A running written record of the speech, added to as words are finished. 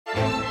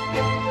Hey,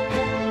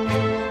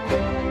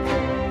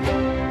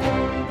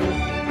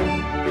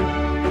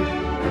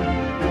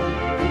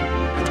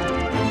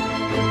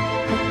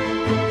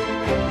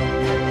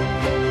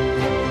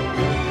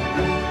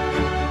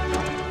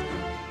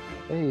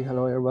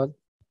 hello everyone.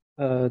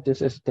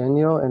 This is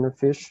Daniel and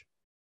Fish.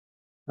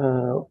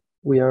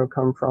 We are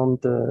come from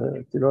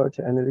the Deloitte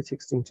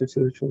Analytics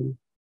Institute in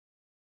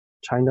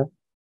China.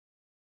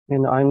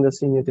 And I'm the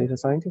senior data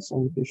scientist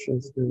and Fish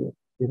is the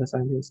data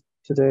scientist.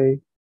 Today,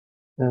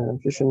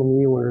 Fish and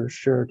me will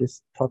share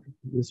this topic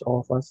with all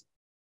of us.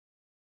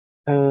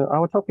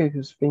 Our topic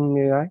is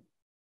FinAI.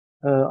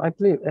 I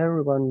believe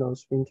everyone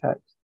knows Fintech.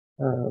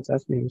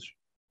 That means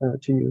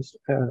to use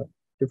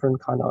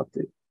different kind of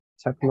the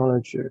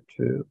technology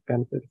to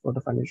benefit for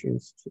the financial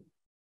institute.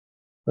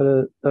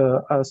 But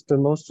as the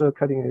most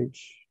cutting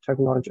edge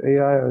technology,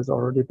 AI has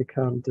already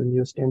become the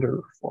new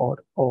standard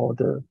for all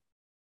the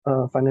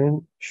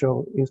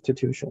financial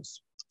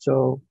institutions.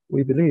 So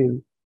we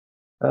believe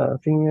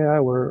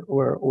FinAI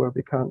will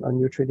become a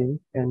new trading,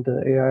 and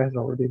AI has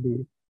already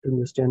been the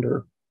new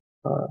standard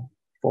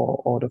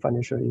for all the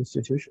financial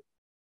institutions.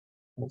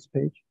 Next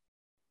page.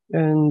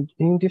 And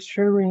in this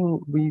sharing,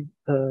 we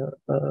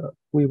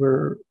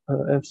will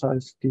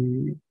emphasize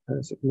the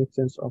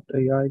significance of the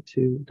AI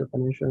to the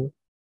financial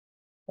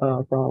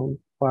from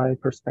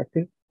 5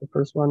 perspectives. The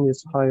first one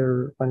is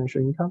higher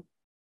financial income.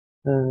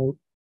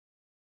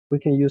 We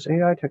can use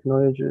AI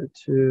technology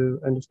to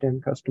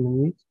understand customer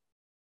needs,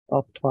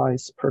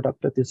 optimize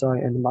product design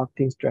and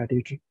marketing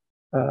strategy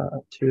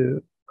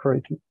to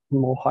create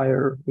more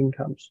higher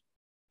incomes.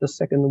 The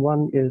second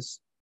one is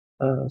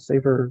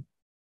safer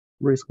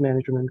risk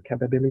management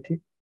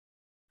capability.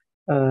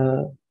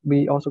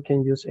 We also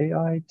can use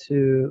AI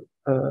to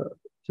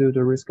do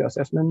the risk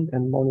assessment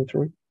and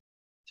monitoring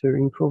to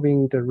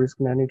improving the risk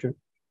management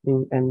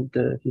and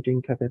the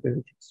hedging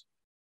capabilities.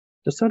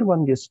 The third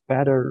one is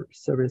better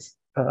service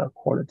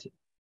quality.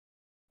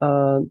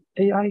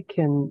 AI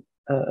can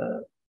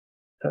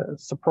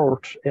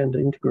support and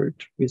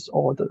integrate with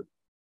all the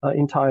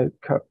entire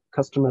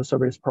customer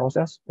service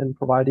process and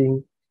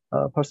providing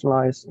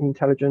personalized,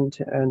 intelligent,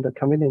 and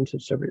convenient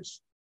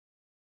service.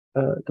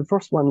 The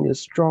first one is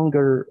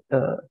stronger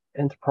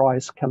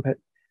enterprise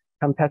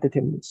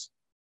competitiveness.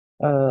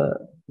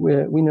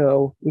 We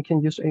know we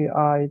can use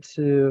AI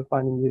to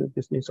find new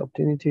business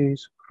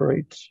opportunities,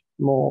 create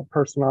more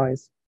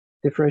personalized,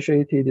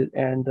 differentiated,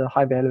 and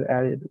high value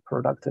added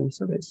product and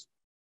service.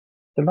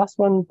 The last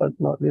one, but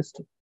not least,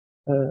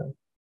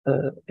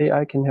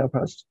 AI can help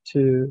us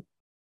to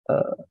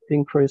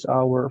increase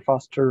our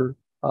faster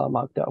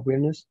market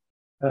awareness.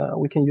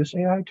 We can use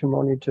AI to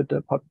monitor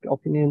the public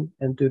opinion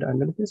and do the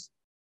analysis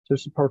to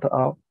support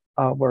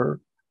our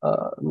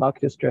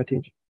market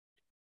strategy.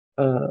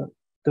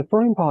 The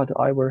following part,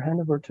 I will hand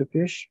over to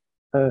Fish.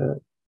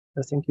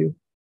 Thank you.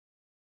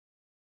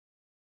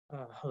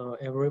 Hello,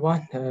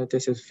 everyone.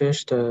 This is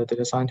Fish, the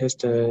data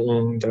scientist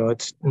in the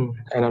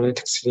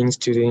Analytics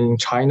Institute in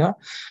China.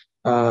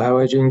 I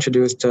will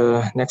introduce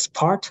the next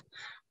part.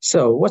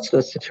 So what's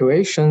the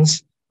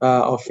situations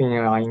of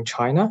FinAI in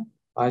China?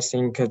 I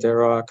think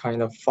there are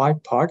kind of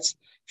 5 parts.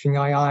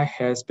 FinAI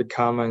has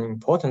become an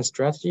important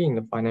strategy in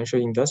the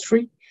financial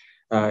industry.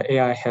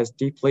 AI has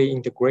deeply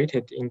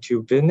integrated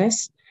into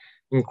business.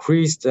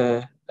 Increased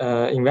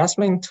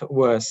investment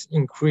was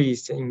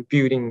increased in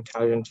building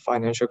intelligent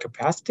financial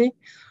capacity.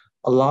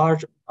 A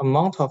large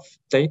amount of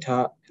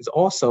data is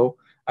also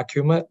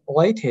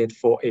accumulated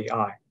for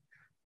AI.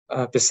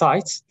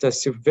 Besides, the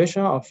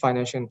supervision of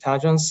financial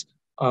intelligence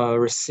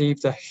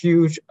received a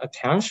huge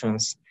attention,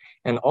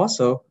 and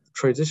also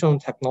traditional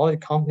technology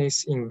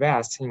companies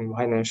invest in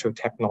financial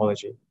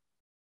technology.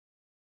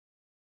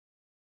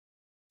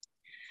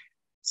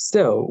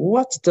 So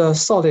what's the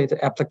solid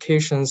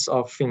applications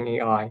of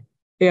FinAI?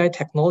 AI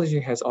technology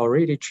has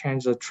already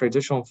changed the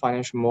traditional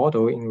financial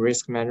model in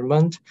risk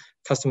management,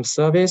 customer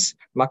service,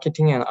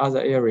 marketing, and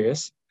other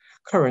areas.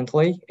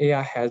 Currently,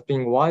 AI has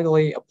been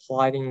widely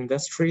applied in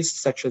industries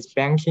such as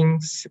banking,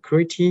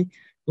 security,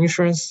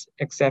 insurance,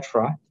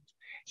 etc.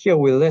 Here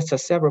we list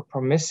several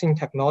promising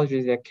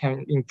technologies that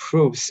can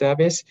improve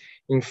service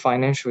in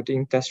financial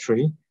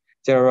industry.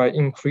 There are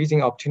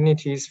increasing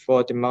opportunities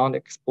for demand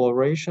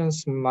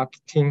explorations,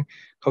 marketing,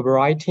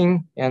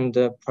 copywriting, and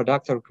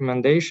product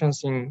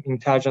recommendations in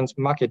intelligent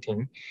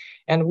marketing.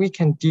 And we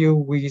can deal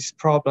with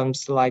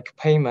problems like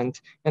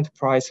payment,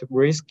 enterprise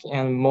risk,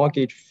 and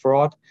mortgage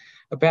fraud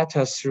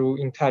better through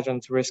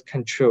intelligent risk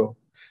control.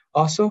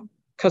 Also,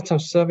 customer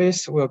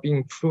service will be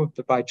improved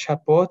by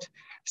chatbot,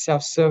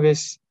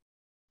 self-service,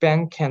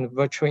 bank, and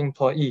virtual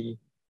employee.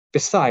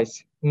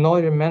 Besides,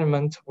 knowledge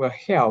management will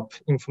help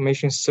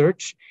information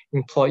search,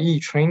 employee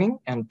training,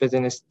 and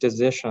business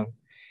decision.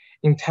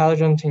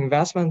 Intelligent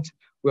investment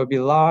will be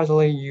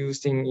largely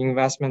used in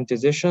investment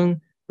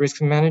decision,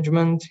 risk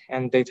management,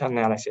 and data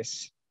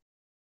analysis.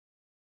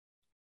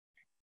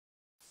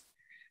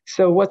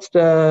 So what's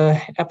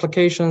the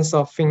applications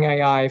of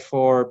FinAI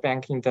for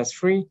banking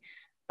industry?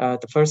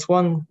 The first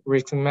one,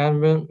 risk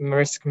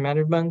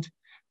management.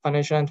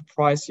 financial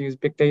enterprise use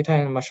big data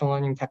and machine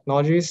learning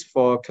technologies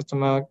for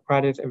customer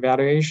credit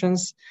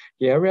evaluations.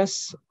 The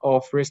areas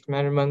of risk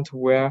management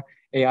where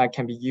AI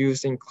can be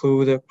used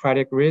include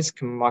credit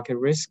risk, market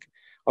risk,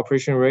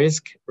 operation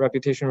risk,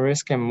 reputation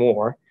risk, and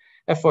more.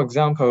 For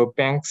example,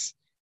 banks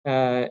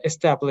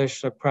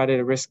establish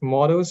credit risk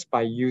models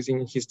by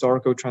using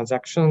historical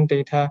transaction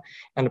data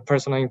and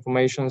personal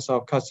information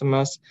of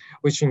customers,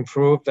 which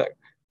improve the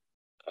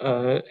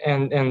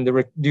and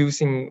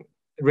reducing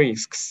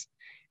risks.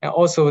 And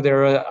also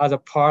there are other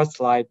parts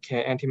like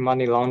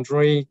anti-money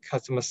laundering,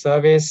 customer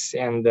service,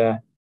 and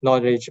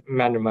knowledge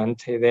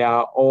management. They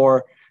are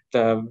all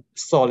the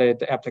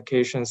solid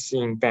applications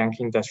in bank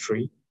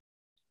industry.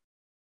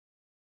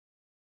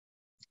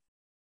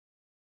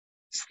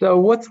 So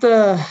what's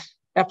the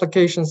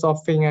applications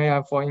of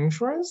FinAI for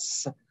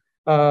insurance?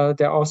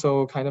 There are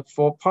also kind of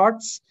 4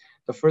 parts.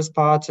 The first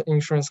part,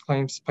 insurance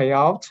claims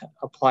payout,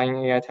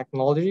 applying AI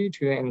technology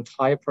to the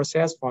entire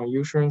process from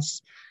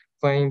insurance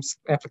claims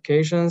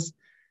applications,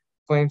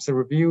 claims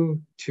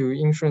review to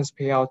insurance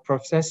payout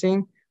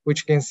processing,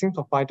 which can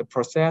simplify the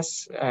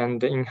process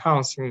and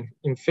enhance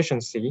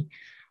efficiency.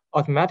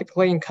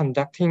 Automatically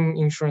conducting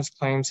insurance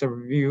claims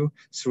review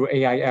through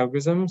AI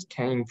algorithms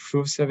can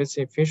improve service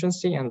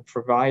efficiency and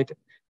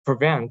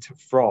prevent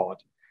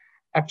fraud.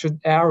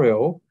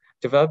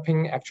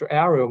 Developing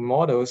actuarial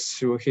models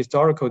through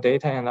historical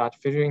data and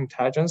artificial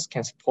intelligence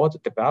can support the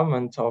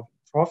development of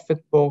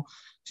profitable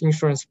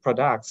insurance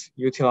products.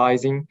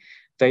 Utilizing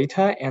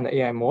data and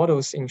AI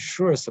models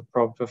ensures the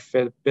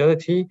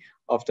profitability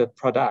of the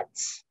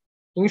products.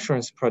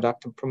 Insurance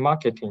product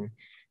marketing.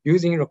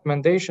 Using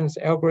recommendations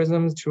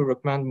algorithms to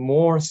recommend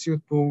more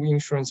suitable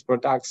insurance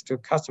products to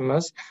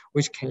customers,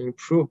 which can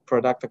improve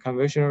product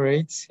conversion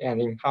rates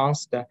and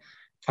enhance the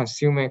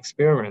consumer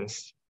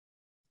experience.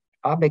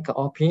 Public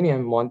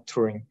opinion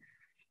monitoring.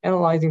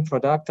 Analyzing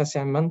product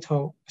segment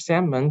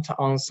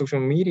on social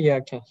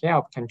media can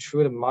help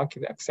control the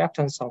market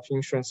acceptance of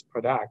insurance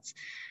products.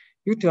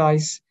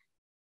 Utilize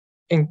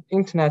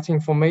internet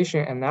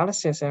information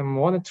analysis and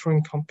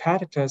monitoring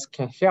competitors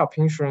can help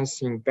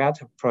insurance in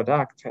better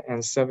product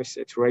and service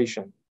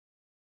iteration.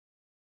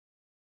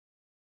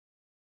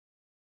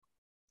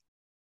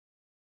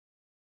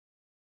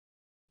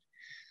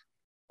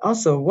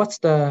 Also, what's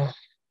the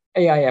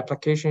AI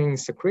application in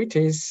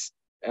securities?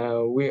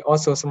 We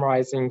also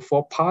summarizing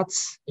 4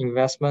 parts: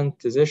 investment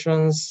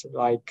decisions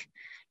like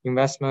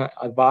investment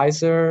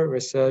advisor,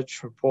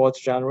 research report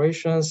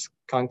generations,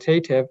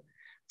 quantitative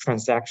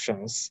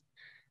transactions.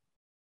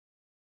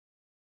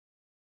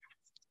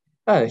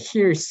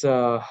 Here's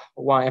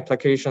one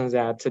application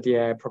that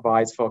TDI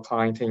provides for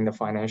clients in the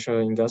financial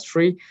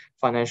industry,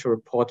 financial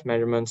report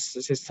management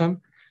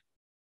system.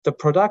 The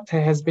product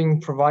has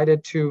been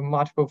provided to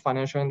multiple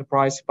financial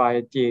enterprises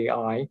by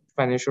DAI.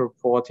 Financial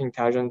report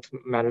intelligent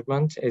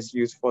management is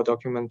used for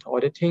document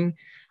auditing,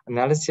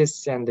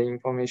 analysis, and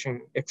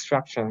information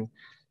extraction.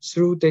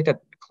 Through data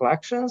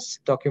collections,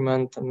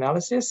 document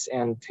analysis,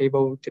 and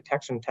table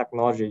detection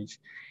technologies,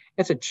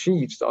 it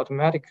achieves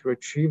automatic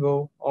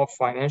retrieval of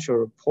financial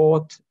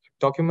report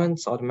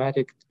documents,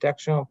 automatic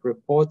detection of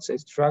reports,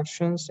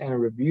 extractions, and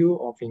review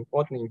of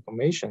important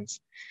information,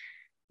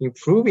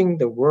 improving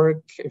the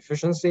work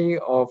efficiency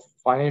of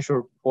financial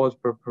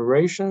report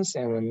preparations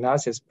and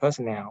analysis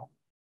personnel.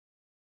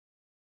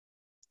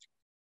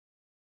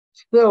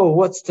 So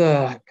what's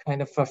the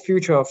kind of a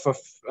future of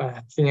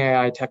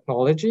FinAI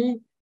technology?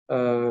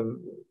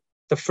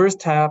 The first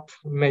step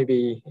may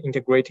be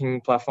integrating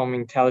platform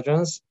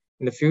intelligence.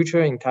 In the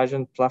future,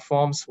 intelligent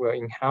platforms will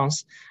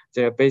enhance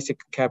their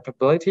basic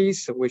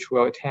capabilities, which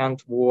will tend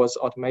towards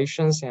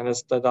automations and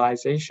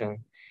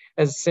standardization.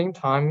 At the same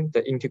time,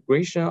 the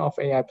integration of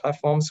AI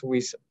platforms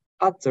with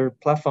other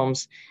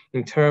platforms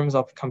in terms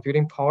of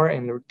computing power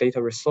and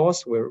data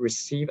resource will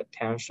receive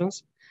attention.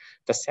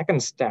 The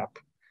second step,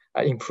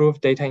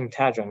 improve data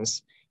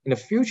intelligence. In the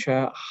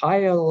future,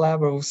 higher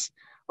levels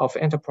of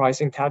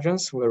enterprise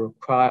intelligence will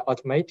require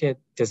automated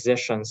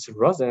decisions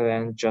rather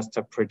than just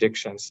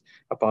predictions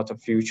about the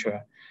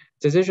future.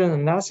 Decision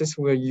analysis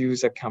will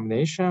use a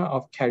combination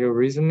of causal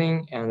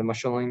reasoning and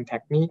machine learning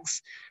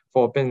techniques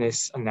for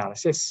business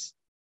analysis.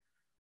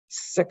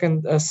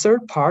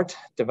 Third part,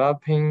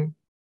 developing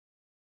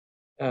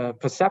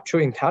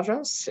perceptual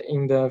intelligence.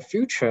 In the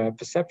future,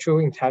 perceptual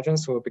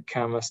intelligence will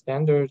become a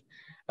standard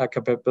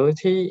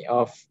capability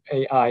of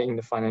AI in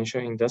the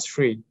financial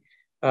industry.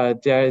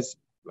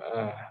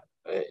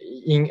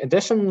 In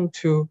addition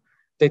to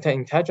data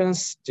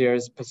intelligence,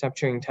 there's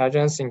perceptual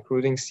intelligence,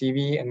 including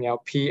CV,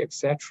 NLP,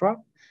 etc.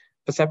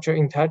 Perceptual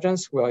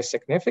intelligence will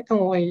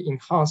significantly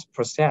enhance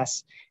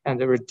process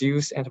and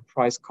reduce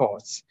enterprise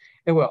costs.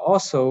 It will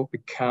also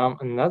become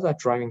another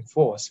driving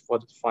force for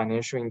the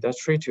financial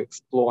industry to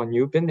explore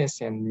new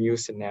business and new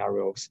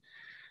scenarios.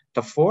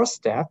 The fourth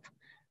step,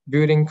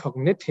 building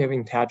cognitive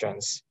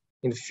intelligence.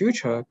 In the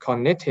future,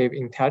 cognitive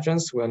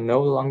intelligence will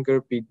no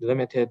longer be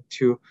limited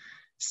to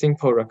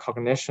simple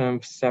recognition,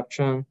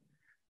 perception,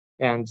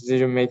 and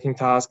decision-making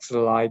tasks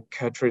like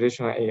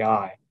traditional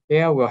AI.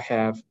 AI will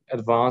have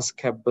advanced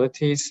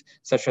capabilities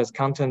such as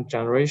content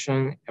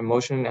generation,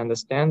 emotion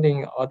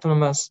understanding,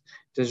 autonomous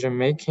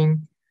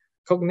decision-making.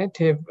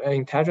 Cognitive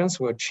intelligence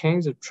will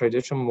change the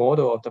traditional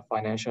model of the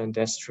financial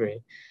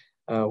industry.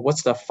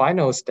 What's the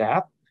final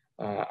step?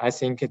 I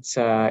think it's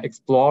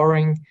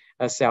exploring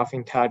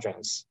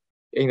self-intelligence.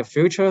 In the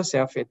future,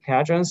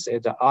 self-intelligence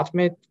is the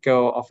ultimate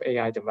goal of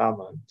AI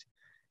development,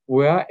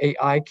 where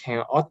AI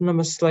can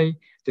autonomously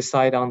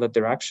decide on the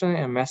direction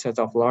and methods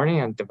of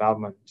learning and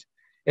development.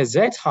 At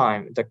that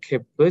time, the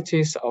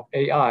capabilities of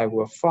AI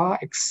will far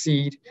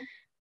exceed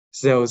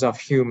those of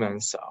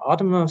humans.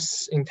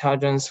 Autonomous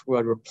intelligence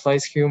will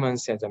replace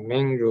humans as the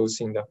main rules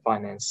in the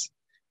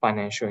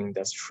financial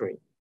industry.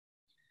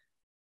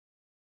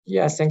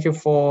 Yes, thank you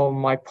for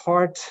my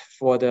part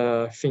for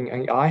the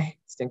FinAI.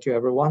 Thank you,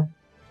 everyone.